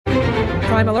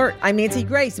Crime Alert, I'm Nancy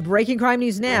Grace. Breaking crime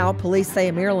news now. Police say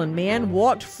a Maryland man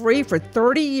walked free for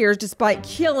 30 years despite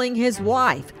killing his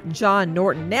wife. John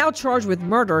Norton now charged with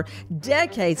murder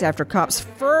decades after cops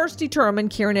first determined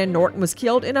Karen Ann Norton was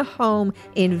killed in a home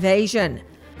invasion.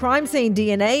 Crime scene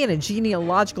DNA and a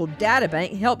genealogical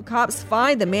databank helped cops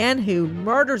find the man who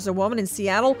murders a woman in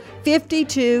Seattle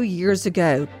 52 years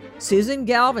ago. Susan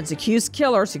Galvin's accused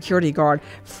killer, security guard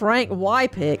Frank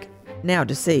Wypick, now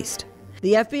deceased.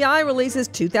 The FBI releases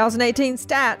 2018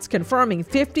 stats confirming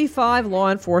 55 law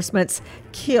enforcement's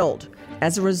killed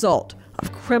as a result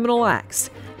of criminal acts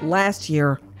last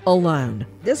year alone.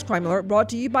 This Crime Alert brought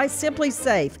to you by Simply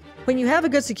Safe. When you have a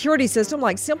good security system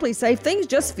like Simply Safe, things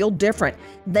just feel different.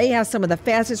 They have some of the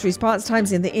fastest response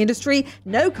times in the industry,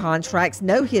 no contracts,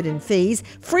 no hidden fees,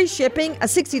 free shipping, a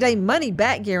 60-day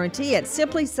money-back guarantee at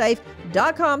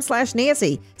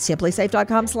simplysafe.com/Nancy.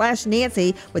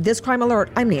 Simplysafe.com/Nancy. With this Crime Alert,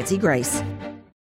 I'm Nancy Grace.